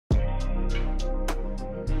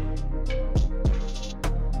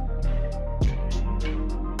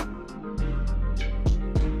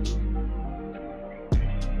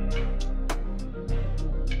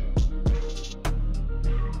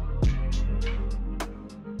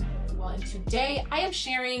and today I am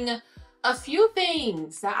sharing a few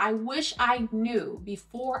things that I wish I knew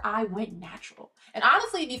before I went natural. And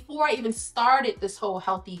honestly, before I even started this whole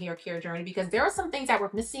healthy hair care journey, because there are some things that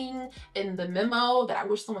were missing in the memo that I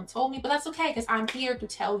wish someone told me, but that's okay because I'm here to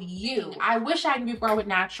tell you. I wish I knew before I went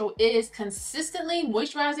natural is consistently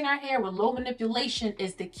moisturizing our hair with low manipulation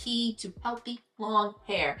is the key to healthy long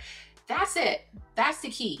hair. That's it. That's the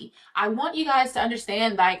key. I want you guys to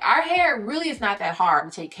understand, like, our hair really is not that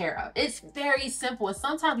hard to take care of. It's very simple, and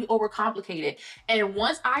sometimes we overcomplicate it. And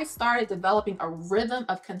once I started developing a rhythm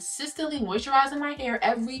of consistently moisturizing my hair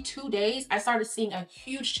every 2 days, I started seeing a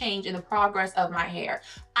huge change in the progress of my hair.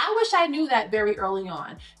 I wish I knew that very early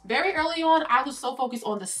on. Very early on, I was so focused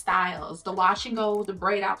on the styles, the wash and go, the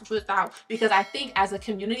braid out, the twist out, because I think as a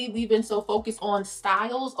community, we've been so focused on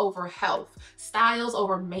styles over health, styles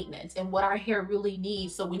over maintenance, and what our hair really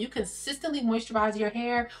needs. So when you consistently moisturize your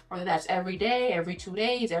hair, whether that's every day, every 2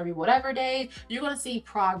 days, every whatever day, you're gonna see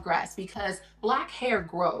progress because black hair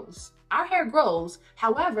grows. Our hair grows.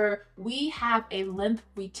 However, we have a length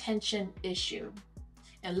retention issue.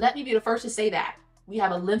 And let me be the first to say that. We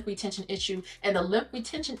have a length retention issue, and the length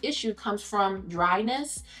retention issue comes from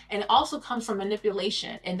dryness, and it also comes from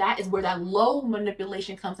manipulation, and that is where that low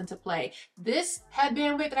manipulation comes into play. This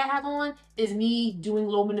headband wig that I have on is me doing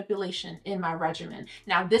low manipulation in my regimen.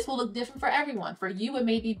 Now, this will look different for everyone. For you, it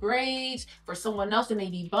may be braids. For someone else, it may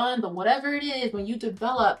be bun, but whatever it is, when you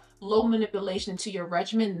develop low manipulation into your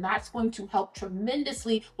regimen, that's going to help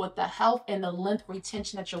tremendously with the health and the length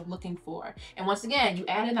retention that you're looking for. And once again, you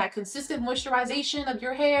add in that consistent moisturization of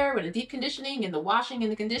your hair with the deep conditioning and the washing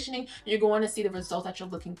and the conditioning, you're going to see the results that you're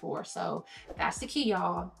looking for. So that's the key,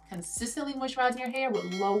 y'all. Consistently moisturizing your hair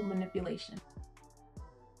with low manipulation.